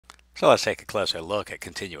So let's take a closer look at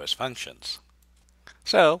continuous functions.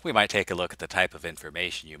 So we might take a look at the type of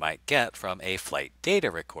information you might get from a flight data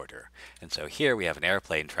recorder. And so here we have an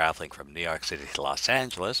airplane traveling from New York City to Los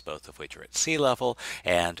Angeles, both of which are at sea level,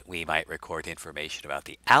 and we might record information about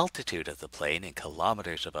the altitude of the plane in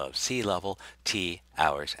kilometers above sea level, T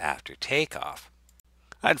hours after takeoff.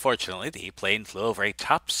 Unfortunately, the plane flew over a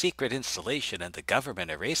top-secret installation and the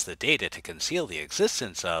government erased the data to conceal the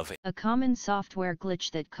existence of a common software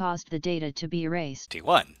glitch that caused the data to be erased.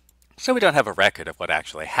 T1. So we don't have a record of what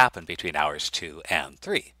actually happened between hours 2 and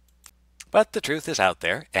 3. But the truth is out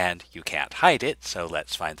there, and you can't hide it, so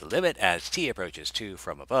let's find the limit as t approaches 2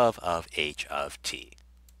 from above of h of t.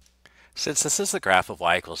 Since this is the graph of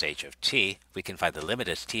y equals h of t, we can find the limit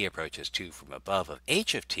as t approaches 2 from above of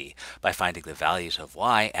h of t by finding the values of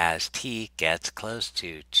y as t gets close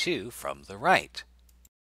to 2 from the right.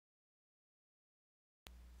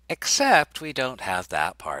 Except we don't have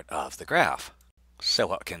that part of the graph. So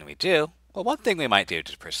what can we do? Well, one thing we might do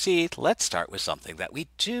to proceed, let's start with something that we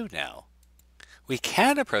do know. We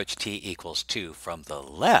can approach t equals 2 from the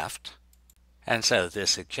left, and so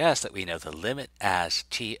this suggests that we know the limit as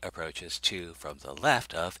t approaches 2 from the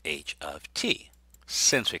left of h of t.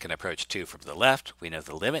 Since we can approach 2 from the left, we know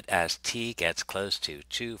the limit as t gets close to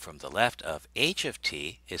 2 from the left of h of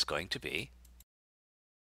t is going to be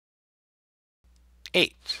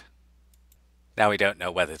 8. Now we don't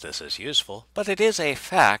know whether this is useful, but it is a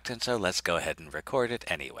fact, and so let's go ahead and record it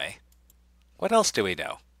anyway. What else do we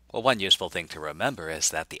know? Well, one useful thing to remember is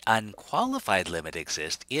that the unqualified limit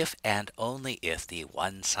exists if and only if the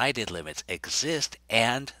one-sided limits exist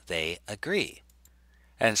and they agree.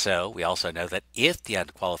 And so we also know that if the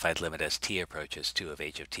unqualified limit as t approaches 2 of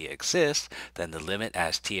h of t exists, then the limit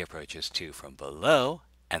as t approaches 2 from below,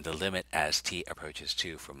 and the limit as t approaches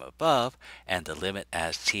 2 from above, and the limit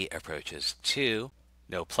as t approaches 2,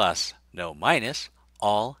 no plus, no minus,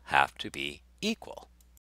 all have to be equal.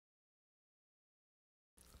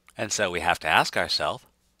 And so we have to ask ourselves,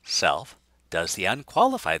 does the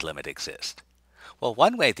unqualified limit exist? Well,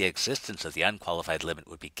 one way the existence of the unqualified limit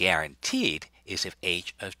would be guaranteed is if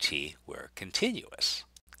h of t were continuous.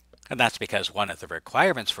 And that's because one of the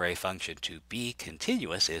requirements for a function to be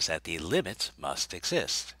continuous is that the limits must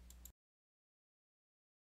exist.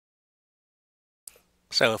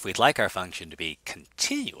 So if we'd like our function to be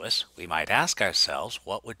continuous, we might ask ourselves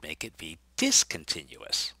what would make it be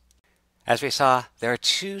discontinuous. As we saw, there are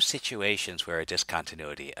two situations where a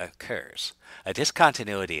discontinuity occurs. A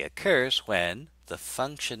discontinuity occurs when the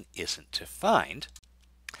function isn't defined,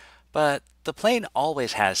 but the plane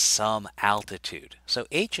always has some altitude, so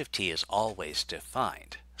h of t is always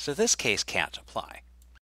defined. So this case can't apply.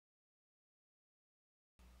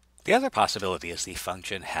 The other possibility is the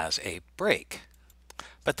function has a break,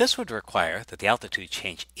 but this would require that the altitude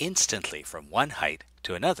change instantly from one height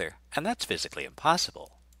to another, and that's physically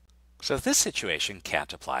impossible. So this situation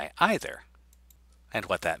can't apply either. And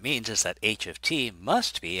what that means is that h of t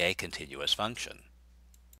must be a continuous function.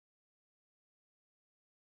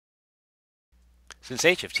 Since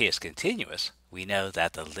h of t is continuous, we know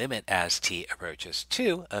that the limit as t approaches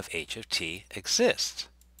 2 of h of t exists.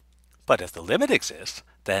 But if the limit exists,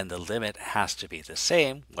 then the limit has to be the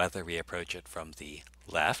same whether we approach it from the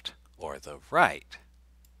left or the right.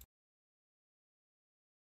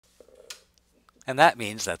 And that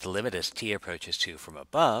means that the limit as t approaches 2 from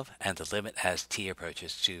above and the limit as t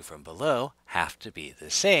approaches 2 from below have to be the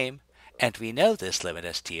same, and we know this limit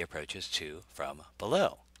as t approaches 2 from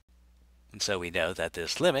below. And so we know that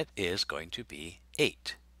this limit is going to be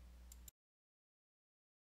 8.